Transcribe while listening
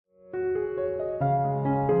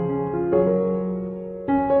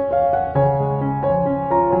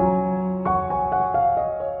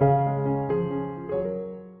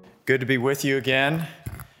good to be with you again.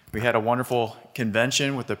 We had a wonderful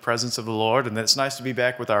convention with the presence of the Lord, and it's nice to be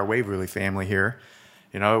back with our Waverly family here.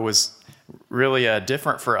 You know, it was really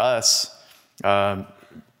different for us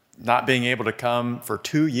not being able to come for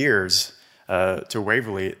 2 years to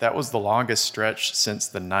Waverly. That was the longest stretch since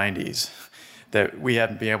the 90s that we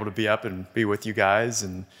haven't been able to be up and be with you guys,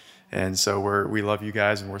 and so we love you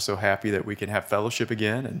guys, and we're so happy that we can have fellowship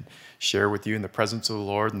again and share with you in the presence of the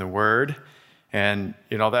Lord and the Word. And,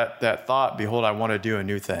 you know, that thought, behold, I want to do a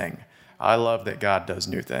new thing. I love that God does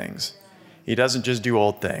new things. He doesn't just do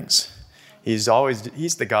old things. He's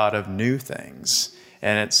the God of new things.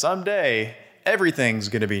 And someday, everything's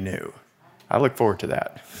going to be new. I look forward to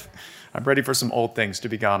that. I'm ready for some old things to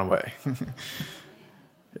be gone away.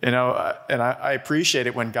 You know, and I appreciate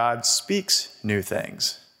it when God speaks new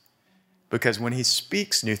things. Because when he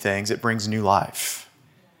speaks new things, it brings new life.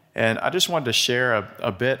 And I just wanted to share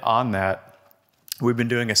a bit on that. We've been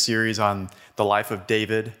doing a series on the life of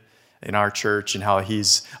David in our church and how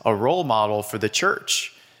he's a role model for the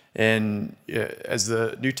church and as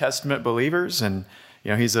the New Testament believers. And,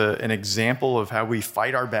 you know, he's an example of how we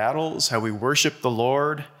fight our battles, how we worship the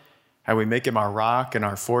Lord, how we make him our rock and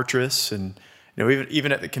our fortress. And, you know,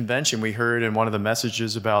 even at the convention, we heard in one of the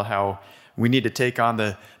messages about how we need to take on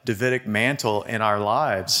the Davidic mantle in our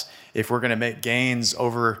lives if we're going to make gains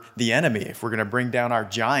over the enemy, if we're going to bring down our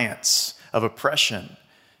giants of oppression.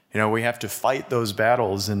 You know, we have to fight those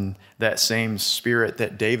battles in that same spirit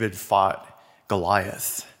that David fought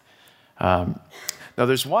Goliath. Now,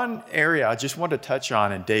 there's one area I just want to touch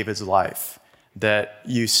on in David's life that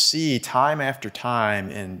you see time after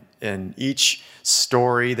time in each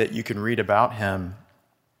story that you can read about him.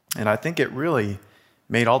 And I think it really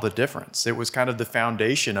made all the difference. It was kind of the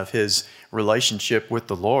foundation of his relationship with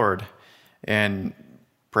the Lord and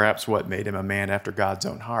perhaps what made him a man after God's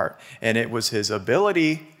own heart. And it was his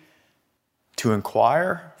ability to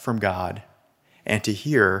inquire from God and to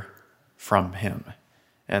hear from him.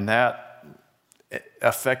 And that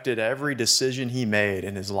affected every decision he made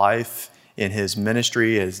in his life, in his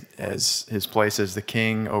ministry, as his place as the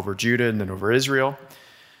king over Judah and then over Israel.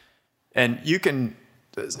 And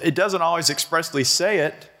it doesn't always expressly say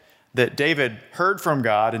it, that David heard from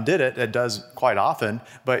God and did it. It does quite often,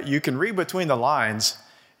 but you can read between the lines.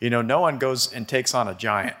 You know, no one goes and takes on a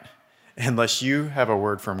giant unless you have a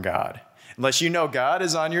word from God. Unless you know God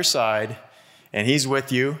is on your side and he's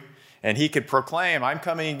with you and he could proclaim, I'm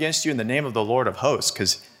coming against you in the name of the Lord of hosts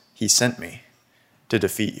because he sent me to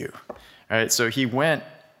defeat you. All right, so he went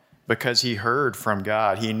because he heard from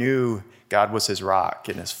God. He knew God was his rock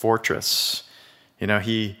and his fortress. You know,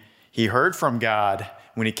 he heard from God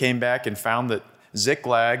when he came back and found that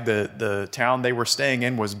Ziklag, the town they were staying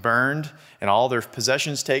in, was burned and all their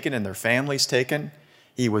possessions taken and their families taken.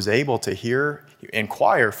 He was able to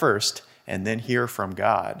inquire first, and then hear from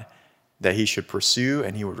God that he should pursue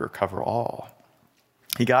and he would recover all.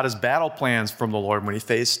 He got his battle plans from the Lord when he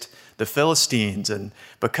faced the Philistines, and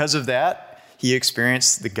because of that, he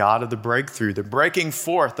experienced the God of the breakthrough, the breaking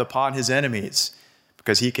forth upon his enemies,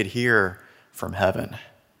 because he could hear from heaven.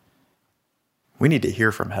 We need to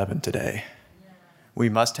hear from heaven today. We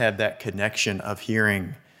must have that connection of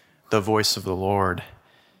hearing the voice of the Lord.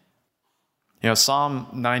 You know, Psalm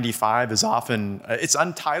 95 is often, it's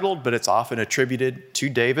untitled, but it's often attributed to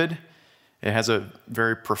David. It has a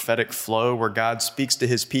very prophetic flow where God speaks to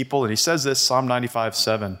his people. And he says this, Psalm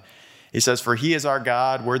 95:7. He says, for he is our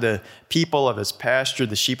God, we're the people of his pasture,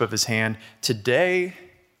 the sheep of his hand. Today,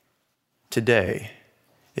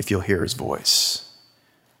 if you'll hear his voice.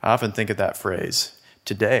 I often think of that phrase,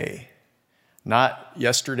 today. Not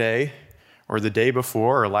yesterday or the day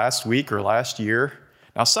before or last week or last year.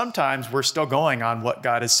 Now, sometimes we're still going on what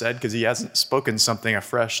God has said because he hasn't spoken something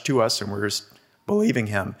afresh to us and we're just believing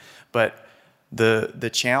him. But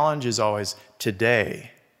the challenge is always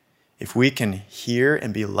today, if we can hear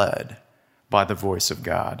and be led by the voice of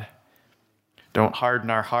God. Don't harden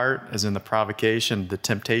our heart as in the provocation, the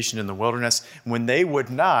temptation in the wilderness, when they would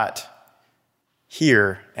not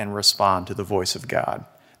hear and respond to the voice of God.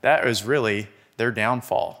 That was really their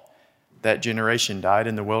downfall. That generation died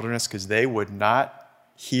in the wilderness because they would not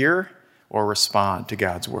hear or respond to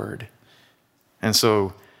God's word. And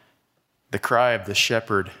so the cry of the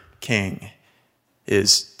shepherd king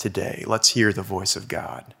is today. Let's hear the voice of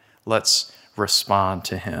God. Let's respond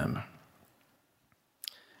to him.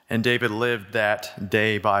 And David lived that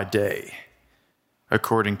day by day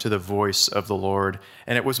according to the voice of the Lord.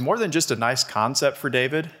 And it was more than just a nice concept for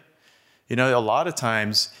David. You know, a lot of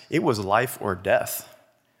times it was life or death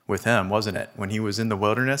with him, wasn't it? When he was in the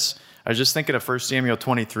wilderness. I was just thinking of 1 Samuel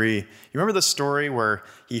 23. You remember the story where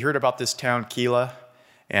he heard about this town, Keilah,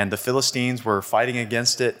 and the Philistines were fighting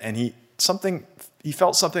against it, and he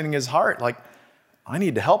felt something in his heart, like, I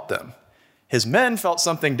need to help them. His men felt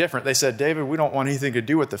something different. They said, David, we don't want anything to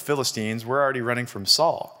do with the Philistines. We're already running from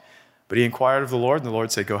Saul. But he inquired of the Lord, and the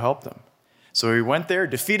Lord said, go help them. So he went there,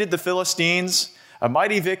 defeated the Philistines, a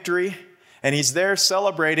mighty victory, and he's there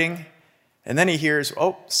celebrating. And then he hears,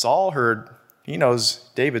 Saul heard, he knows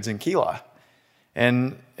David's in Keilah.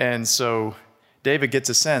 And so David gets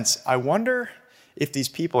a sense, I wonder if these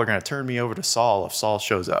people are going to turn me over to Saul if Saul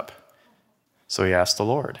shows up. So he asked the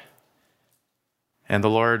Lord. And the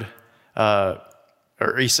Lord,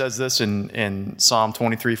 or he says this in Psalm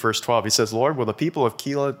 23, verse 12. He says, Lord, will the people of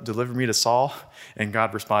Keilah deliver me to Saul? And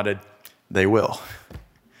God responded, they will.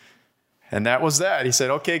 And that was that. He said,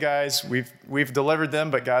 okay, guys, we've delivered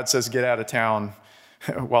them, but God says get out of town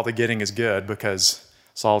while the getting is good because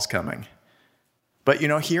Saul's coming. But,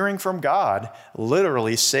 hearing from God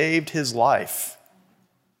literally saved his life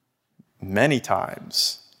many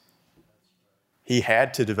times. He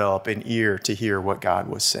had to develop an ear to hear what God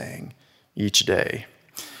was saying each day.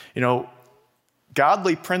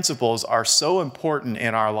 Godly principles are so important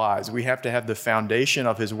in our lives. We have to have the foundation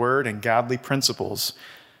of his word and godly principles.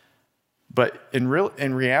 But in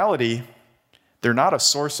reality, they're not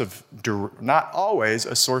always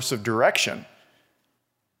a source of direction.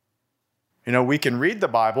 We can read the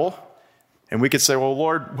Bible and we could say, well,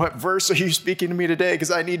 Lord, what verse are you speaking to me today?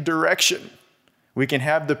 Because I need direction. We can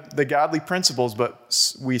have the godly principles,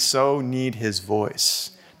 but we so need his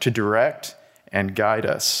voice to direct and guide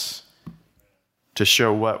us, to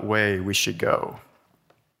show what way we should go.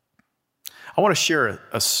 I want to share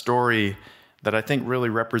a story that I think really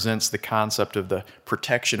represents the concept of the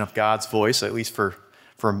protection of God's voice, at least for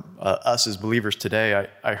us as believers today.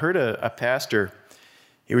 I heard a pastor,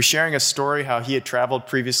 he was sharing a story how he had traveled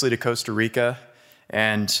previously to Costa Rica,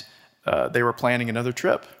 and they were planning another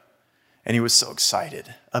trip. And he was so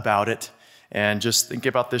excited about it and just thinking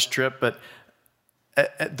about this trip. But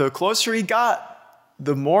the closer he got,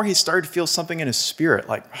 the more he started to feel something in his spirit,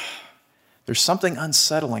 like there's something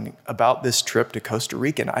unsettling about this trip to Costa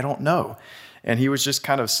Rica, and I don't know. And he was just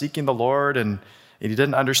kind of seeking the Lord, and he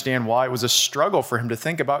didn't understand why. It was a struggle for him to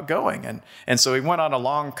think about going. And so he went on a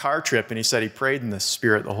long car trip, and he said he prayed in the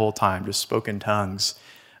Spirit the whole time, just spoke in tongues.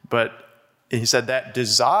 But he said that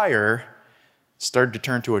desire started to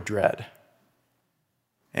turn to a dread.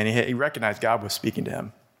 And he recognized God was speaking to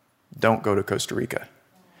him. Don't go to Costa Rica.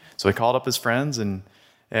 So he called up his friends, and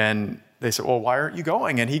they said, well, why aren't you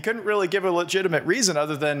going? And he couldn't really give a legitimate reason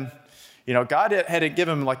other than, God hadn't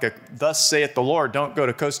given him like a, thus saith the Lord, don't go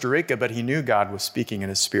to Costa Rica, but he knew God was speaking in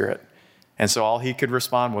his spirit. And so all he could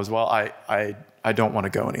respond was, well, I don't want to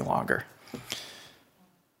go any longer.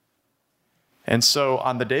 And so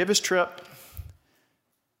on the day of his trip,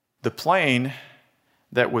 the plane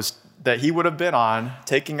that he would have been on,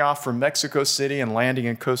 taking off from Mexico City and landing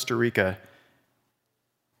in Costa Rica,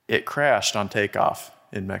 it crashed on takeoff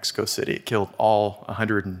in Mexico City. It killed all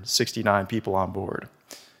 169 people on board.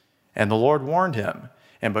 And the Lord warned him.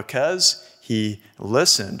 And because he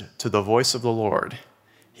listened to the voice of the Lord,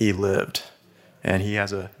 he lived. And he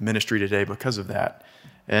has a ministry today because of that.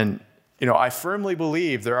 And, I firmly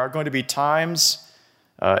believe there are going to be times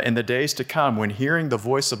in the days to come when hearing the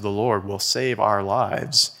voice of the Lord will save our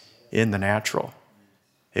lives in the natural.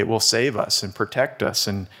 It will save us and protect us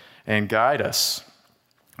and guide us,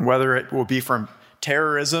 whether it will be from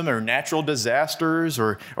terrorism or natural disasters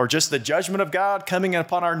or just the judgment of God coming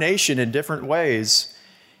upon our nation in different ways.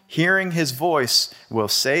 Hearing his voice will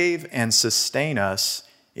save and sustain us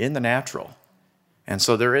in the natural. And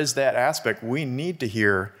so there is that aspect. We need to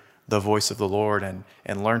hear the voice of the Lord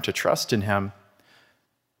and learn to trust in him.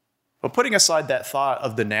 But putting aside that thought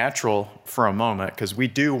of the natural for a moment, because we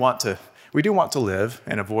do want to live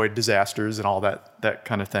and avoid disasters and all that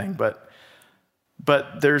kind of thing.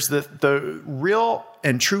 But there's the real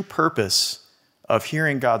and true purpose of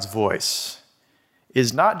hearing God's voice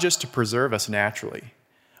is not just to preserve us naturally,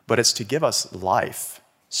 but it's to give us life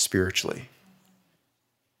spiritually,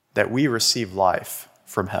 that we receive life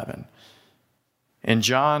from heaven. In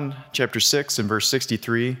John chapter 6 and verse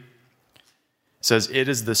 63, it says, "It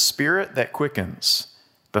is the Spirit that quickens.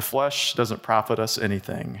 The flesh doesn't profit us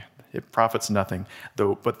anything. It profits nothing.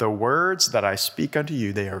 But the words that I speak unto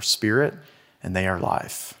you, they are spirit and they are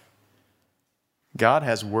life." God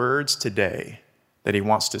has words today that he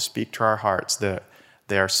wants to speak to our hearts, that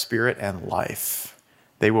they are spirit and life.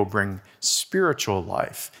 They will bring spiritual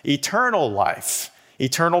life, eternal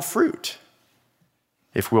fruit,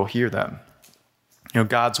 if we'll hear them.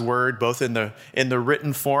 God's word, both in the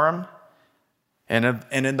written form and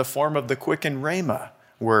in the form of the quickened rhema,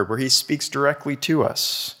 word, where he speaks directly to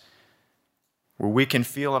us, where we can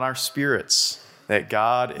feel in our spirits that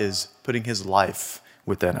God is putting his life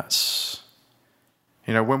within us.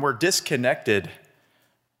 You know, when we're disconnected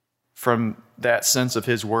from that sense of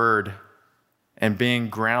his word and being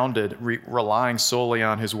grounded, relying solely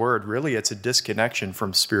on his word, really it's a disconnection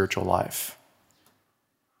from spiritual life.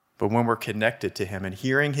 But when we're connected to him and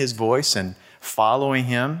hearing his voice and following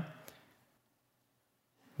him,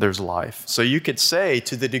 there's life. So you could say,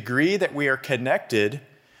 to the degree that we are connected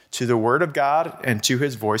to the word of God and to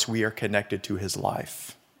his voice, we are connected to his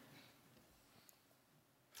life.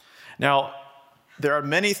 Now, there are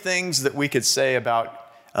many things that we could say about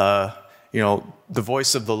the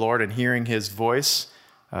voice of the Lord and hearing his voice.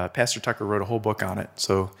 Pastor Tucker wrote a whole book on it.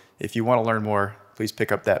 So if you want to learn more, please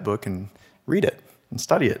pick up that book and read it and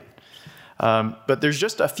study it. But there's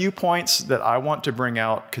just a few points that I want to bring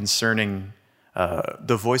out concerning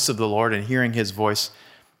the voice of the Lord and hearing his voice.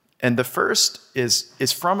 And the first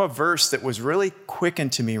is from a verse that was really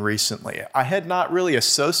quickened to me recently. I had not really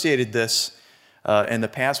associated this in the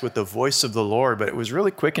past with the voice of the Lord, but it was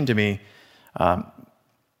really quickened to me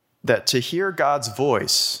that to hear God's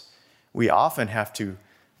voice, we often have to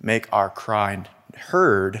make our cry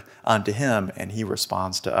heard unto him, and he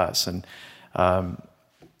responds to us. And,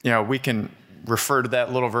 we can refer to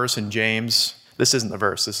that little verse in James. This isn't the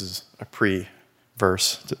verse. This is a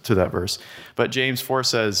pre-verse to that verse. But James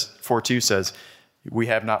 4:2 says, we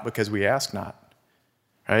have not because we ask not,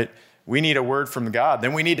 right? We need a word from God.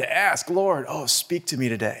 Then we need to ask, Lord, speak to me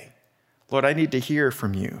today. Lord, I need to hear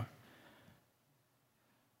from you.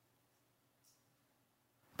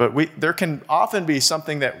 But there can often be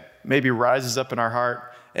something that maybe rises up in our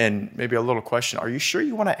heart and maybe a little question. Are you sure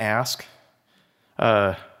you want to ask?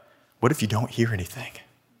 What if you don't hear anything?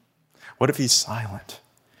 What if he's silent?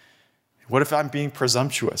 What if I'm being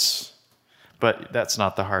presumptuous? But that's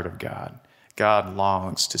not the heart of God. God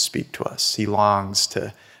longs to speak to us. He longs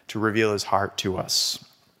to reveal his heart to us.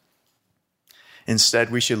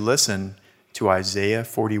 Instead, we should listen to Isaiah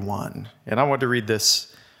 41. And I want to read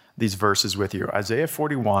these verses with you. Isaiah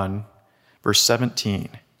 41, verse 17.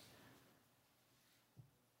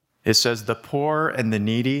 It says, the poor and the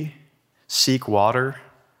needy seek water,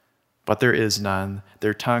 but there is none.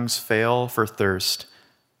 Their tongues fail for thirst.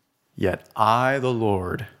 Yet I, the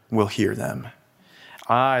Lord, will hear them.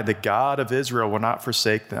 I, the God of Israel, will not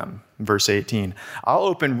forsake them. Verse 18. I'll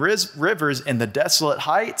open rivers in the desolate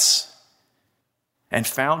heights and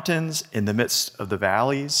fountains in the midst of the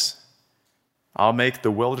valleys. I'll make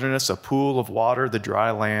the wilderness a pool of water, the dry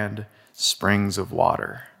land springs of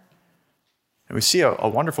water. And we see a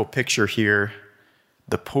wonderful picture here.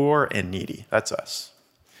 The poor and needy, that's us.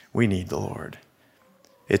 We need the Lord.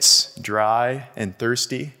 It's dry and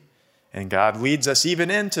thirsty, and God leads us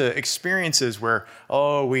even into experiences where,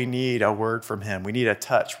 we need a word from him. We need a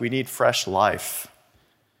touch. We need fresh life.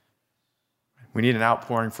 We need an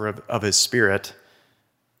outpouring of his Spirit,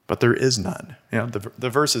 but there is none. The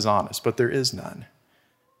verse is honest, but there is none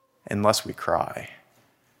unless we cry,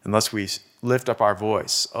 unless we lift up our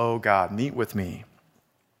voice. Oh, God, meet with me.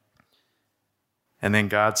 And then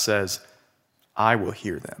God says, I will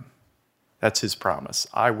hear them. That's his promise.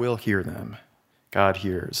 I will hear them. God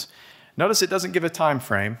hears. Notice it doesn't give a time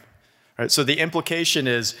frame. Right? So the implication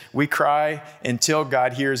is we cry until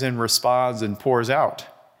God hears and responds and pours out.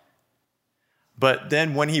 But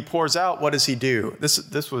then when he pours out, what does he do?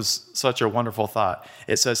 This was such a wonderful thought.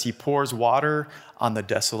 It says he pours water on the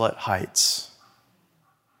desolate heights.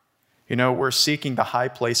 We're seeking the high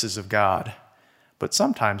places of God, but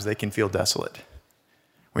sometimes they can feel desolate.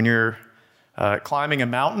 When you're climbing a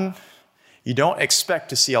mountain, you don't expect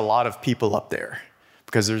to see a lot of people up there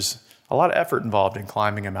because there's a lot of effort involved in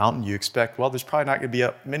climbing a mountain. You expect, there's probably not going to be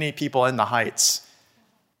many people in the heights.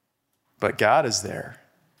 But God is there.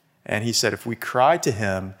 And he said, if we cry to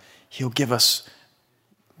him, he'll give us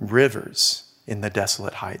rivers in the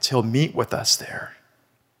desolate heights. He'll meet with us there.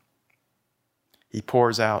 He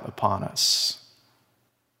pours out upon us.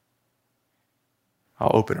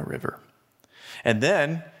 I'll open a river. And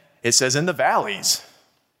then it says in the valleys,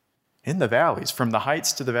 from the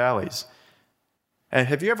heights to the valleys. And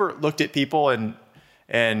have you ever looked at people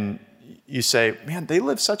and you say, man, they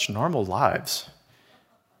live such normal lives.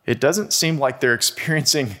 It doesn't seem like they're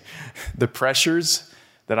experiencing the pressures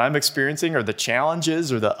that I'm experiencing or the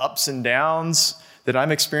challenges or the ups and downs that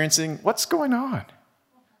I'm experiencing. What's going on?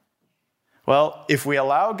 Well, if we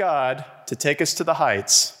allow God to take us to the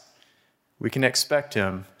heights, we can expect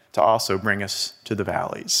him to also bring us to the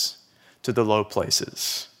valleys, to the low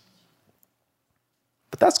places.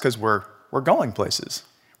 But that's because we're going places.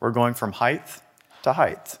 We're going from height to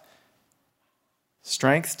height.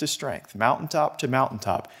 strength to strength, mountaintop to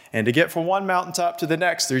mountaintop. And to get from one mountaintop to the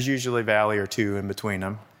next, there's usually a valley or two in between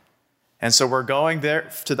them. And so we're going there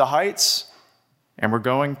to the heights, and we're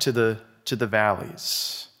going to the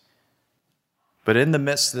valleys. But in the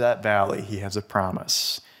midst of that valley, he has a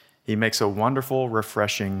promise. He makes a wonderful,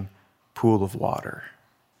 refreshing pool of water.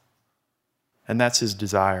 And that's his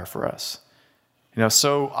desire for us.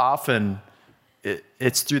 So often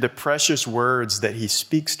it's through the precious words that he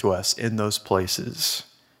speaks to us in those places,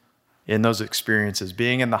 in those experiences,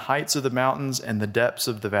 being in the heights of the mountains and the depths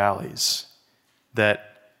of the valleys, that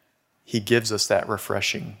he gives us that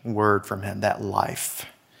refreshing word from him, that life.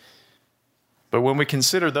 But when we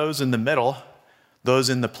consider those in the middle, those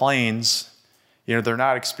in the plains, they're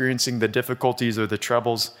not experiencing the difficulties or the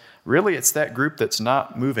troubles. Really, it's that group that's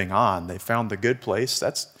not moving on. They found the good place.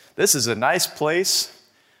 This is a nice place.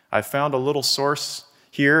 I found a little source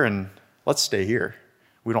here, and let's stay here.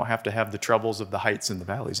 We don't have to have the troubles of the heights and the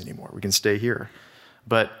valleys anymore. We can stay here.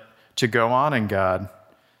 But to go on in God,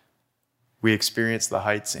 we experience the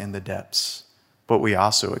heights and the depths, but we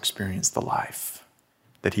also experience the life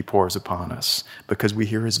that he pours upon us because we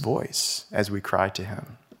hear his voice as we cry to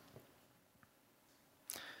him.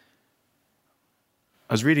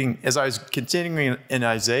 As I was continuing in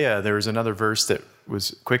Isaiah, there was another verse that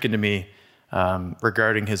was quickened to me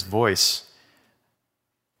regarding his voice.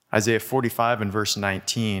 Isaiah 45 and verse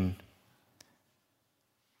 19.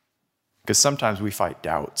 Because sometimes we fight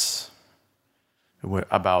doubts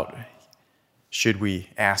about should we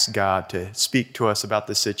ask God to speak to us about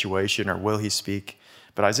this situation or will he speak?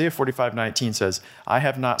 But Isaiah 45:19 says, I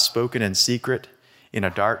have not spoken in secret in a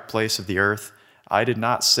dark place of the earth. I did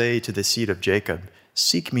not say to the seed of Jacob,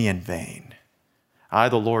 seek me in vain. I,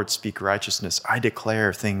 the Lord, speak righteousness. I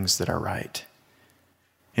declare things that are right.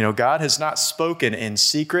 God has not spoken in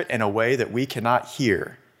secret in a way that we cannot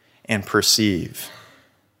hear and perceive.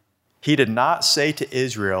 He did not say to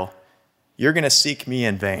Israel, you're going to seek me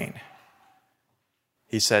in vain.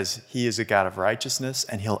 He says he is a God of righteousness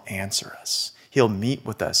and he'll answer us. He'll meet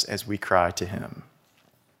with us as we cry to him.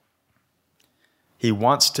 He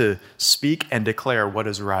wants to speak and declare what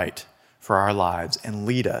is right for our lives and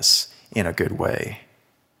lead us in a good way.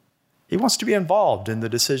 He wants to be involved in the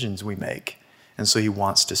decisions we make, and so he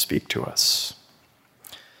wants to speak to us.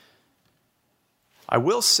 I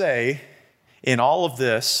will say, in all of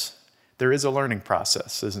this, there is a learning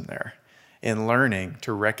process, isn't there? In learning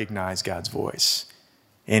to recognize God's voice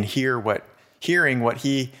and hearing what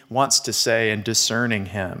he wants to say and discerning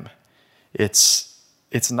him. It's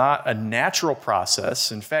not a natural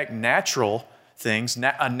process. In fact, natural things,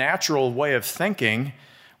 a natural way of thinking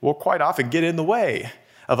will quite often get in the way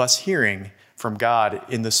of us hearing from God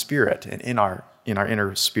in the Spirit and in our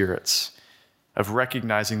inner spirits, of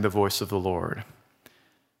recognizing the voice of the Lord.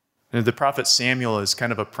 And the prophet Samuel is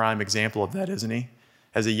kind of a prime example of that, isn't he?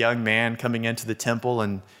 As a young man coming into the temple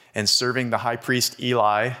and serving the high priest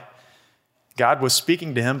Eli, God was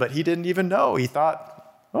speaking to him, but he didn't even know. He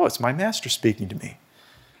thought, oh, it's my master speaking to me.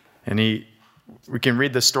 And we can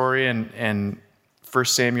read the story in 1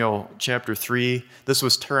 Samuel chapter 3. This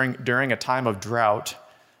was during a time of drought,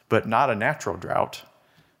 but not a natural drought.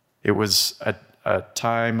 It was a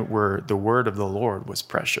time where the word of the Lord was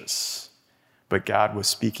precious. But God was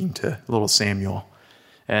speaking to little Samuel.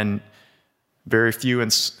 And very few in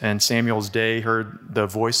Samuel's day heard the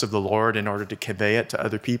voice of the Lord in order to convey it to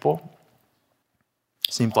other people.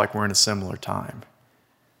 Seems like we're in a similar time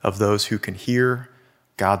of those who can hear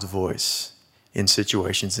God's voice in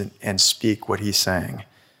situations and speak what he's saying.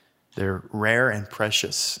 They're rare and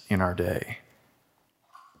precious in our day.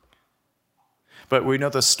 But we know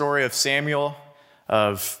the story of Samuel,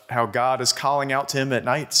 of how God is calling out to him at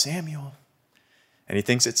night, Samuel. And he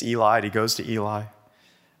thinks it's Eli, and he goes to Eli.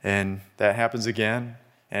 And that happens again.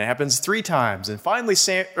 And it happens 3 times. And finally,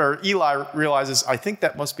 Eli realizes, I think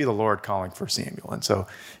that must be the Lord calling for Samuel. And so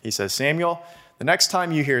he says, Samuel, the next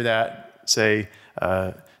time you hear that, say,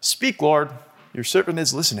 speak, Lord, your servant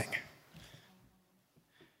is listening.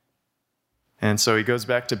 And so he goes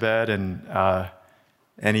back to bed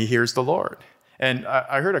and he hears the Lord. And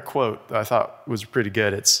I heard a quote that I thought was pretty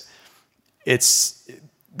good.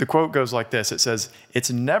 The quote goes like this. It says, it's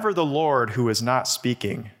never the Lord who is not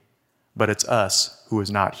speaking, but it's us who is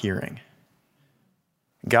not hearing.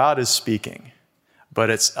 God is speaking, but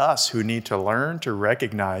it's us who need to learn to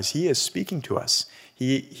recognize he is speaking to us.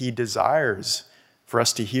 He desires for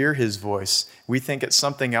us to hear his voice. We think it's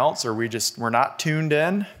something else, or we're not tuned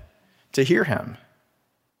in to hear him.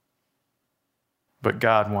 But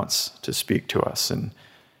God wants to speak to us. And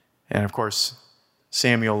of course,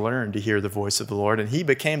 Samuel learned to hear the voice of the Lord, and he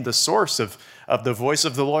became the source of the voice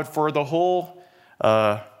of the Lord for the whole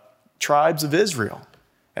tribes of Israel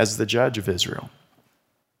as the judge of Israel,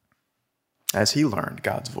 as he learned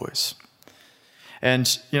God's voice.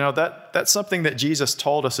 And, that's something that Jesus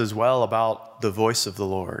told us as well about the voice of the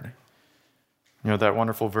Lord. That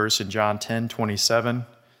wonderful verse in John 10:27,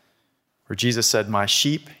 where Jesus said, "My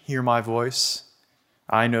sheep hear my voice.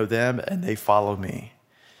 I know them and they follow me."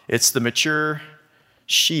 It's the mature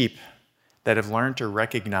sheep that have learned to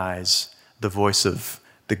recognize the voice of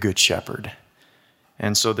the good shepherd.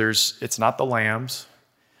 And so it's not the lambs,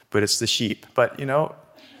 but it's the sheep. But,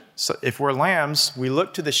 so if we're lambs, we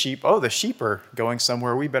look to the sheep. Oh, the sheep are going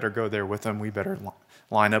somewhere. We better go there with them. We better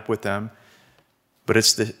line up with them. But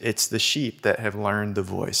it's the sheep that have learned the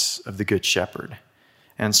voice of the good shepherd.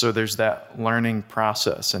 And so there's that learning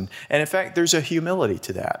process. And in fact, there's a humility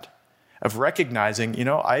to that, of recognizing,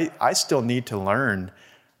 I still need to learn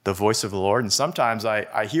the voice of the Lord. And sometimes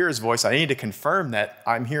I hear his voice. I need to confirm that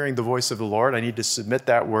I'm hearing the voice of the Lord. I need to submit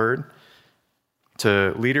that word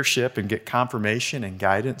to leadership and get confirmation and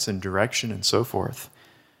guidance and direction and so forth.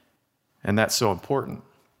 And that's so important.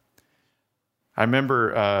 I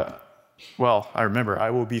remember, I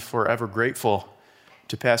will be forever grateful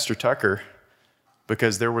to Pastor Tucker,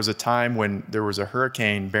 because there was a time when there was a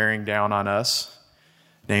hurricane bearing down on us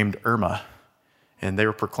named Irma, and they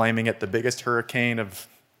were proclaiming it the biggest hurricane of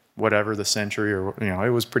whatever the century, or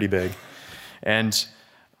it was pretty big. And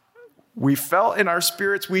we felt in our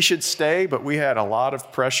spirits we should stay, but we had a lot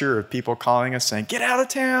of pressure of people calling us saying, "Get out of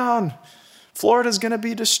town. Florida's going to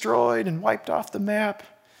be destroyed and wiped off the map."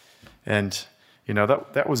 And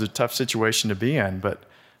that was a tough situation to be in. But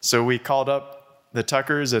so we called up the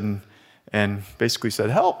Tuckers and basically said,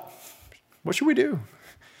 "Help, what should we do?"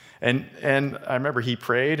 And I remember he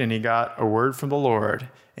prayed and he got a word from the Lord,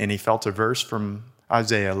 and he felt a verse from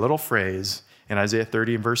Isaiah, a little phrase in Isaiah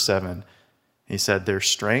 30 and verse 7. He said, "Their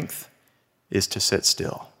strength is to sit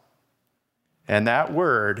still." And that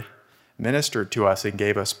word ministered to us and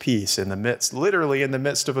gave us peace literally in the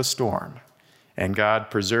midst of a storm. And God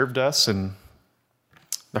preserved us, and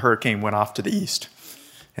the hurricane went off to the east,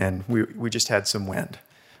 and we just had some wind.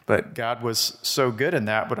 But God was so good in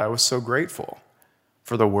that, but I was so grateful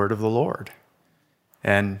for the word of the Lord.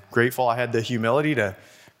 And grateful I had the humility to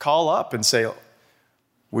call up and say,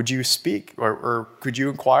 "Would you speak, or could you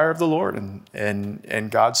inquire of the Lord?"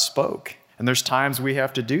 And God spoke. And there's times we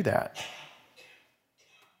have to do that.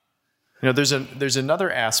 There's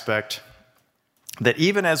another aspect that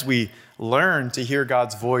even as we learn to hear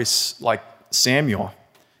God's voice like Samuel,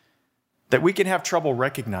 that we can have trouble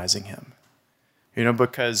recognizing him.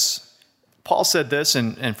 Because Paul said this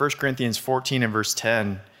in 1 Corinthians 14 and verse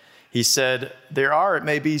 10. He said, it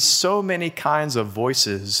may be so many kinds of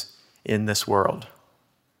voices in this world.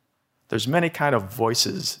 There's many kind of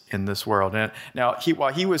voices in this world. And now,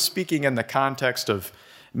 while he was speaking in the context of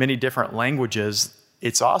many different languages,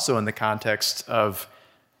 it's also in the context of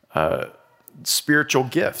spiritual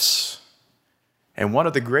gifts. And one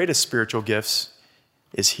of the greatest spiritual gifts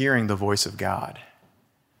is hearing the voice of God,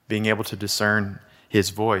 being able to discern his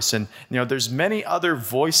voice. And, there's many other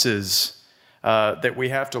voices that we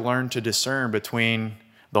have to learn to discern between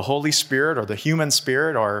the Holy Spirit or the human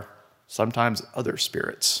spirit or sometimes other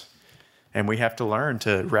spirits. And we have to learn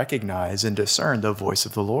to recognize and discern the voice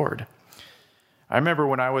of the Lord. I remember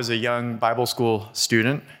when I was a young Bible school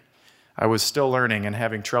student, I was still learning and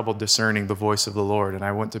having trouble discerning the voice of the Lord. And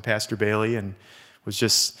I went to Pastor Bailey and was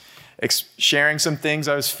just sharing some things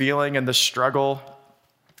I was feeling and the struggle.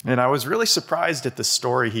 And I was really surprised at the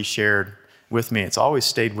story he shared with me. It's always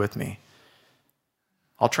stayed with me.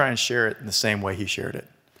 I'll try and share it in the same way he shared it.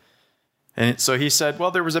 And so he said,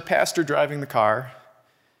 there was a pastor driving the car,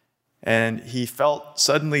 and he felt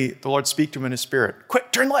suddenly the Lord speak to him in his spirit,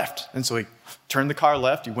 "Quick, turn left." And so he turned the car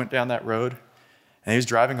left. He went down that road, and he was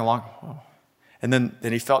driving along. And then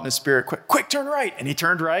he felt in his spirit, quick, turn right. And he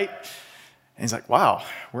turned right. And he's like, "Wow,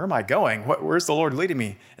 where am I going? Where's the Lord leading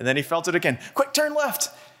me?" And then he felt it again, "Quick, turn left."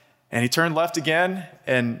 And he turned left again,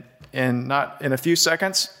 and not in a few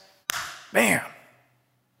seconds, bam,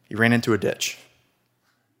 he ran into a ditch.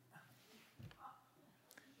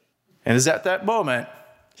 And it's at that moment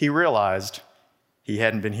he realized he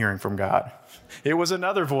hadn't been hearing from God. It was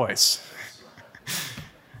another voice.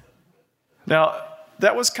 Now,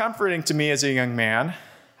 that was comforting to me as a young man,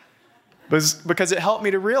 because it helped me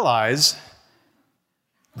to realize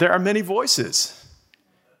there are many voices.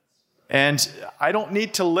 And I don't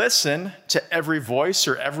need to listen to every voice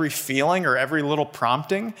or every feeling or every little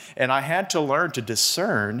prompting. And I had to learn to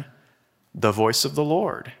discern the voice of the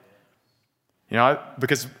Lord.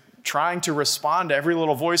 Because trying to respond to every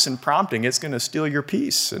little voice and prompting, it's going to steal your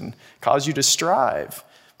peace and cause you to strive.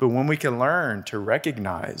 but when we can learn to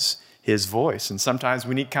recognize his voice. And sometimes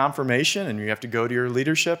we need confirmation, and you have to go to your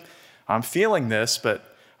leadership. I'm feeling this,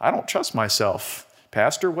 but I don't trust myself.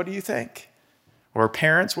 Pastor, what do you think? Or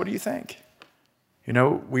parents, what do you think?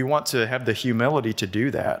 We want to have the humility to do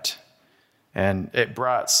that. And it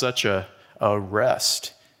brought such a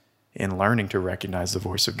rest in learning to recognize the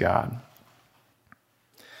voice of God.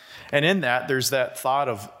 And in that, there's that thought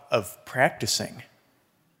of practicing.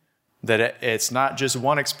 That it's not just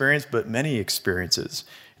one experience, but many experiences.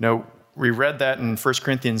 We read that in 1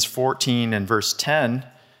 Corinthians 14 and verse 10,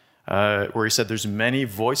 where he said there's many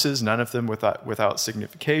voices, none of them without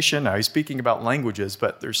signification. Now, he's speaking about languages,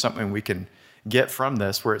 but there's something we can get from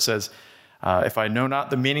this, where it says, if I know not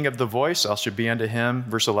the meaning of the voice, I should be unto him,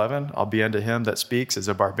 verse 11, I'll be unto him that speaks as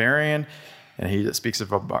a barbarian, and he that speaks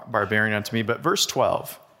of a barbarian unto me. But verse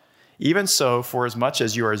 12, even so, for as much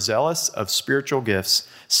as you are zealous of spiritual gifts,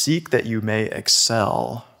 seek that you may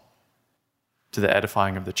excel to the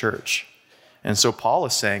edifying of the church. And so Paul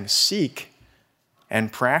is saying, seek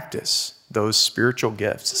and practice those spiritual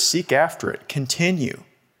gifts. Seek after it. Continue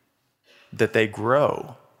that they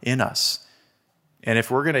grow in us. And if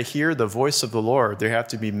we're going to hear the voice of the Lord, there have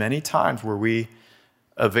to be many times where we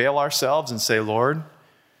avail ourselves and say, Lord,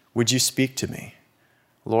 would you speak to me?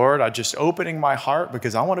 Lord, I'm just opening my heart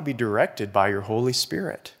because I want to be directed by your Holy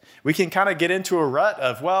Spirit. We can kind of get into a rut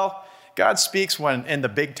of, well, God speaks when in the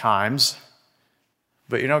big times.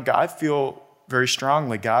 But I feel very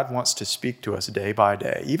strongly God wants to speak to us day by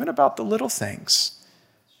day, even about the little things.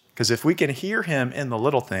 Because if we can hear him in the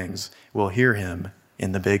little things, we'll hear him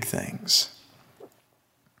in the big things.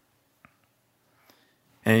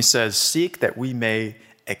 And he says, seek that we may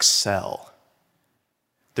excel.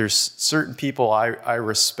 There's certain people I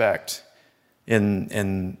respect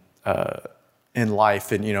in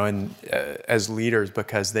life and as leaders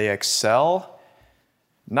because they excel,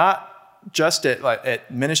 not just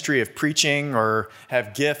at ministry of preaching or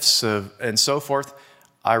have gifts and so forth.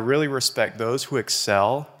 I really respect those who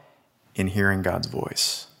excel in hearing God's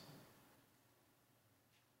voice,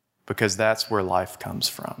 because that's where life comes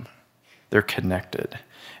from. They're connected.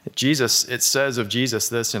 It says of Jesus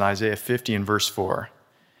this in Isaiah 50 and verse 4.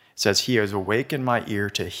 It says, he has awakened my ear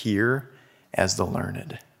to hear as the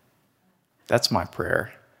learned. That's my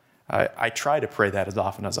prayer. I try to pray that as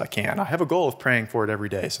often as I can. I have a goal of praying for it every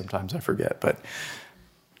day. Sometimes I forget. But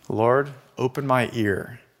Lord, open my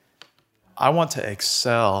ear. I want to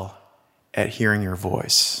excel at hearing your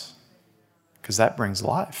voice, because that brings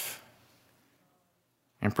life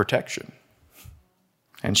and protection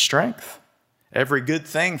and strength. Every good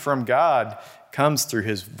thing from God comes through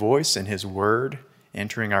his voice and his word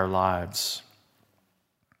entering our lives.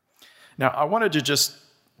 Now, I wanted to just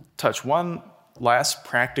touch one last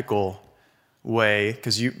practical way,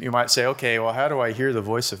 because you might say, okay, well, how do I hear the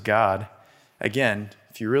voice of God? Again,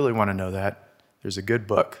 if you really want to know that, there's a good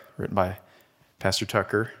book written by Pastor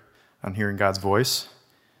Tucker on hearing God's voice.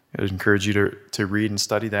 I would encourage you to read and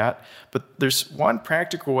study that. But there's one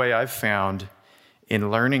practical way I've found in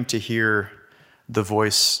learning to hear the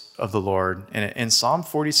voice of the Lord. And in Psalm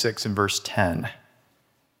 46 and verse 10,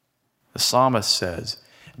 the psalmist says,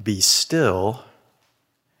 be still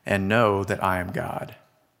and know that I am God.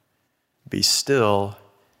 Be still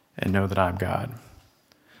and know that I am God.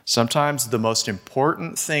 Sometimes the most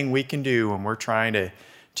important thing we can do when we're trying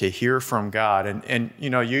to hear from God, and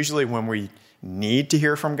usually when we need to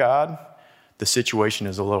hear from God, the situation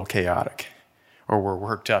is a little chaotic, or we're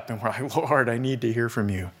worked up and we're like, Lord, I need to hear from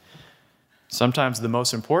you. Sometimes the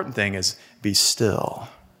most important thing is be still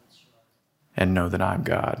and know that I'm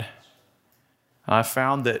God. I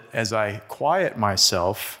found that as I quiet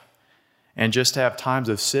myself and just have times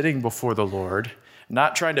of sitting before the Lord,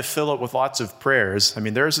 not trying to fill it with lots of prayers. I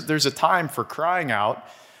mean, there's a time for crying out,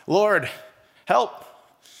 Lord, help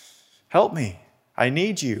me. I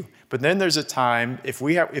need you. But then there's a time, if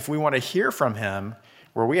we want to hear from him,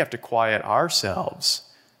 where we have to quiet ourselves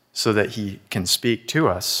so that he can speak to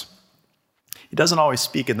us. He doesn't always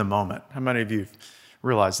speak in the moment. How many of you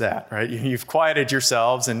realize that, right? You've quieted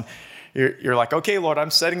yourselves and you're like, okay, Lord,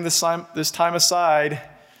 I'm setting this time aside.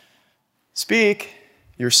 Speak.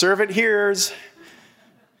 Your servant hears.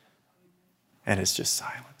 And it's just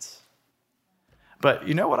silence. But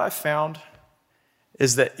you know what I've found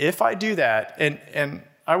is that if I do that, and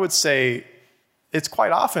I would say it's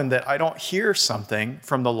quite often that I don't hear something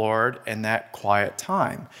from the Lord in that quiet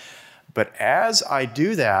time. But as I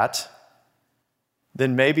do that,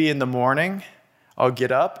 then maybe in the morning, I'll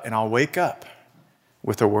get up and I'll wake up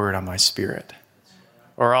with a word on my spirit.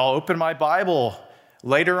 Or I'll open my Bible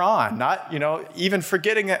later on, not, even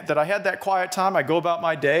forgetting that I had that quiet time. I go about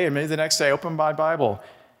my day, and maybe the next day I open my Bible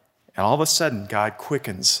And all of a sudden, God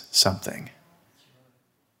quickens something.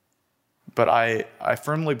 But I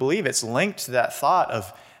firmly believe it's linked to that thought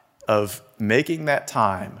of making that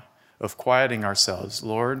time, of quieting ourselves.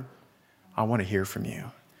 Lord, I want to hear from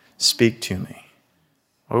you. Speak to me.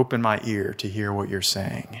 Open my ear to hear what you're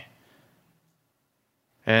saying.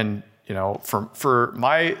 And, for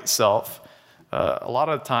myself, a lot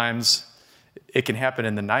of times it can happen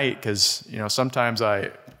in the night because, sometimes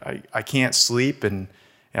I can't sleep and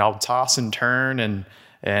I'll toss and turn.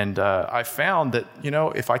 And I found that,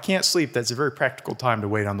 if I can't sleep, that's a very practical time to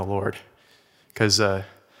wait on the Lord. Because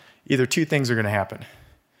either two things are going to happen.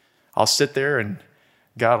 I'll sit there and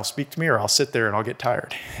God will speak to me, or I'll sit there and I'll get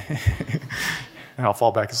tired. And I'll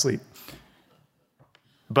fall back asleep.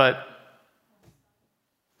 But,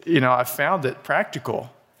 I found it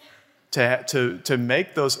practical to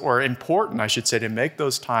make those, or important, I should say, to make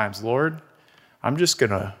those times. Lord, I'm just going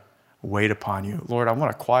to wait upon you. Lord, I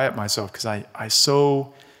want to quiet myself because I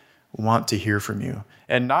so want to hear from you.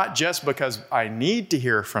 And not just because I need to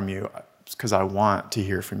hear from you, it's because I want to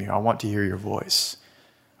hear from you. I want to hear your voice.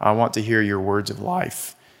 I want to hear your words of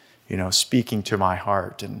life, speaking to my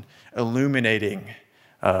heart and illuminating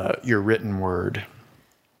your written word.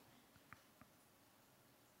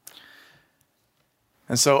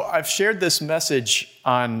 And so I've shared this message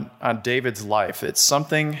on David's life. It's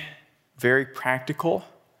something very practical,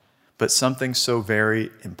 but something so very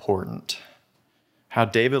important. How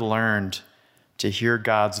David learned to hear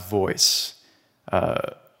God's voice,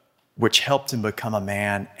 which helped him become a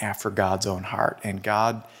man after God's own heart. And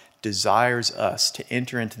God desires us to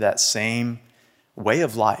enter into that same way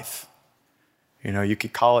of life. You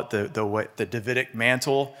could call it the Davidic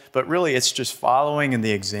mantle, but really it's just following in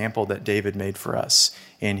the example that David made for us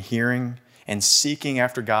in hearing and seeking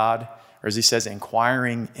after God, or as he says,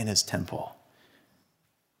 inquiring in his temple.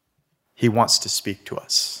 He wants to speak to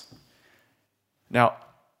us. Now,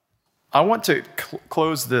 I want to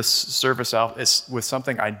close this service out with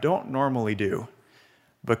something I don't normally do,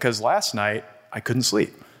 because last night I couldn't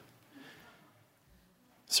sleep.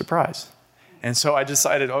 Surprise. And so I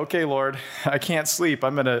decided, okay, Lord, I can't sleep.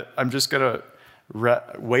 I'm just gonna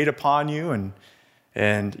wait upon you, and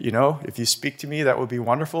if you speak to me, that would be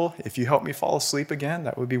wonderful. If you help me fall asleep again,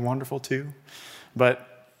 that would be wonderful too.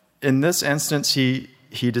 But in this instance, he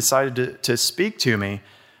decided to speak to me,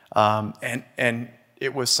 and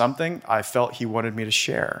it was something I felt he wanted me to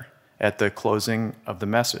share at the closing of the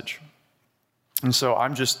message. And so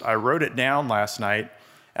I wrote it down last night,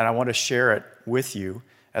 and I want to share it with you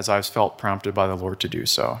as I felt prompted by the Lord to do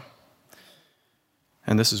so.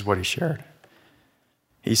 And this is what he shared.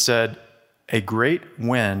 He said, "A great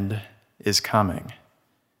wind is coming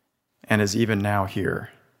and is even now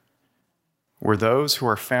here, where those who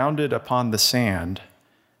are founded upon the sand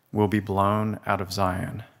will be blown out of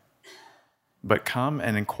Zion. But come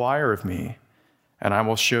and inquire of me, and I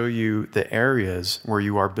will show you the areas where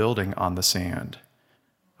you are building on the sand,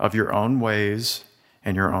 of your own ways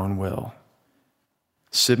and your own will.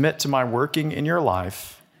 Submit to my working in your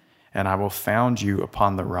life, and I will found you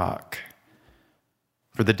upon the rock.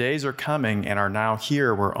 For the days are coming and are now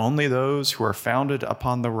here where only those who are founded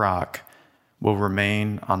upon the rock will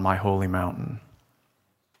remain on my holy mountain."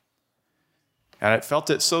 And I felt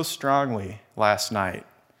it so strongly last night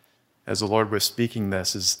as the Lord was speaking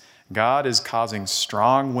this, is God is causing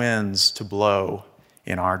strong winds to blow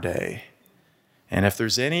in our day. And if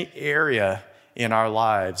there's any area in our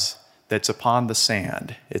lives that's upon the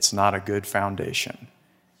sand, it's not a good foundation.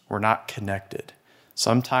 We're not connected.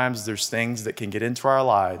 Sometimes there's things that can get into our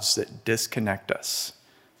lives that disconnect us,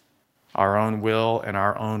 our own will and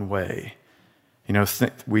our own way.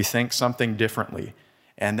 We think something differently,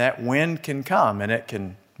 and that wind can come and it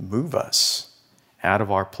can move us out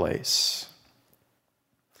of our place.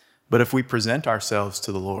 But if we present ourselves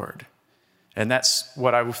to the Lord, and that's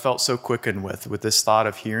what I felt so quickened with this thought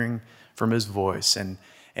of hearing from his voice, and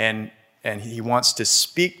he wants to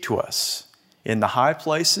speak to us in the high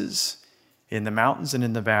places, in the mountains and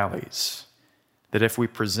in the valleys, that if we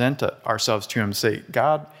present ourselves to him, say,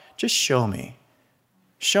 God, just show me.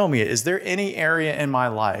 Show me, is there any area in my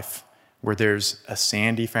life where there's a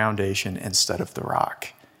sandy foundation instead of the rock?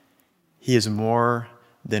 He is more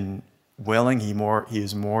than willing, he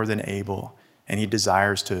is more than able, and he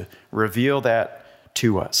desires to reveal that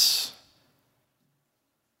to us.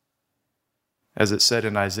 As it said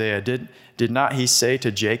in Isaiah, did not he say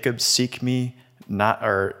to Jacob, seek me not,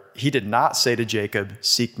 or he did not say to Jacob,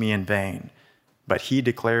 seek me in vain, but he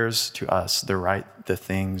declares to us the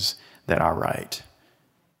things that are right.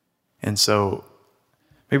 And so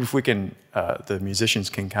maybe if we can, the musicians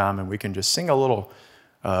can come and we can just sing a little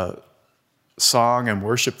song and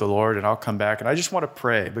worship the Lord, and I'll come back. And I just want to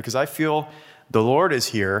pray because I feel the Lord is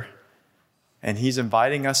here, and he's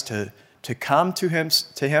inviting us to come to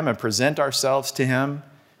him and present ourselves to him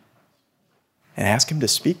and ask him to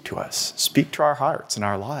speak to us, speak to our hearts and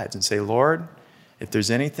our lives, and say, Lord, if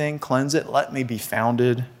there's anything, cleanse it. Let me be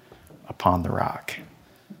founded upon the rock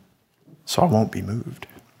so I won't be moved.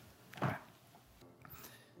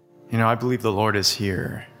 You know, I believe the Lord is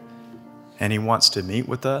here, and he wants to meet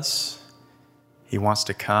with us. He wants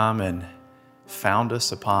to come and found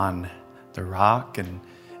us upon the rock. And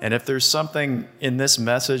if there's something in this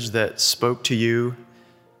message that spoke to you,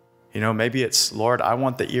 you know, maybe it's, Lord, I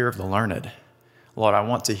want the ear of the learned. Lord, I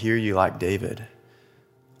want to hear you like David.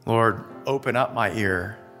 Lord, open up my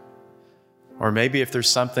ear. Or maybe if there's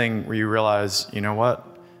something where you realize, you know what,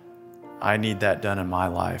 I need that done in my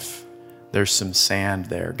life. There's some sand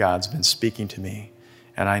there. God's been speaking to me,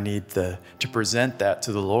 and I need to present that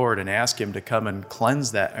to the Lord and ask him to come and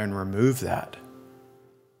cleanse that and remove that,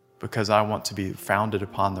 because I want to be founded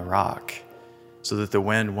upon the rock so that the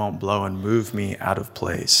wind won't blow and move me out of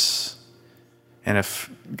place. And if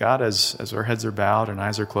God, as our heads are bowed and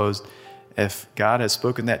eyes are closed, if God has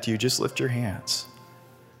spoken that to you, just lift your hands.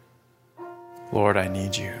 Lord, I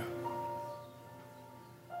need you.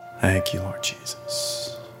 Thank you, Lord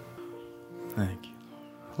Jesus. Thank you.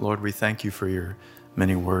 Lord, we thank you for your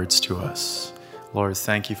many words to us. Lord,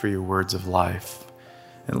 thank you for your words of life.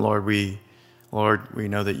 And Lord, we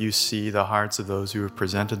know that you see the hearts of those who have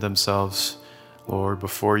presented themselves, Lord,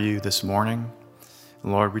 before you this morning.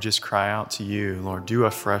 And Lord, we just cry out to you, Lord, do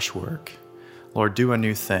a fresh work. Lord, do a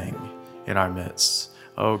new thing in our midst.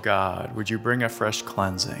 Oh God, would you bring a fresh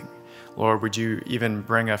cleansing? Lord, would you even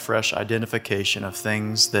bring a fresh identification of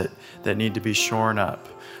things that need to be shorn up?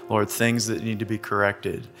 Lord, things that need to be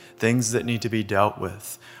corrected, things that need to be dealt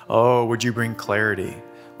with. Oh, would you bring clarity?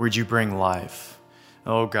 Would you bring life?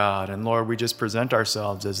 Oh God, and Lord, we just present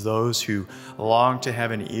ourselves as those who long to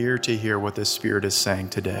have an ear to hear what the Spirit is saying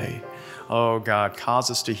today. Oh God,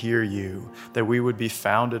 cause us to hear you, that we would be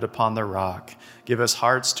founded upon the rock. Give us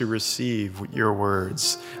hearts to receive your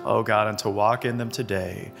words, oh God, and to walk in them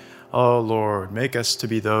today. Oh Lord, make us to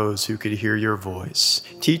be those who could hear your voice.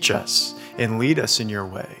 Teach us and lead us in your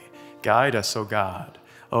way. Guide us, oh God.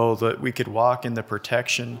 Oh, that we could walk in the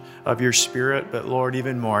protection of your Spirit, but Lord,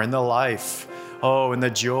 even more in the life, oh, in the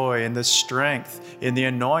joy, in the strength, in the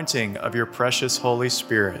anointing of your precious Holy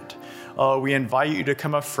Spirit. Oh, we invite you to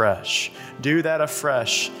come afresh. Do that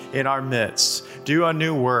afresh in our midst. Do a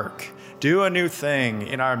new work. Do a new thing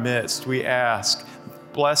in our midst, we ask.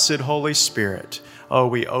 Blessed Holy Spirit, oh,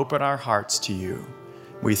 we open our hearts to you.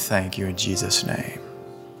 We thank you in Jesus' name.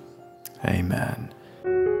 Amen.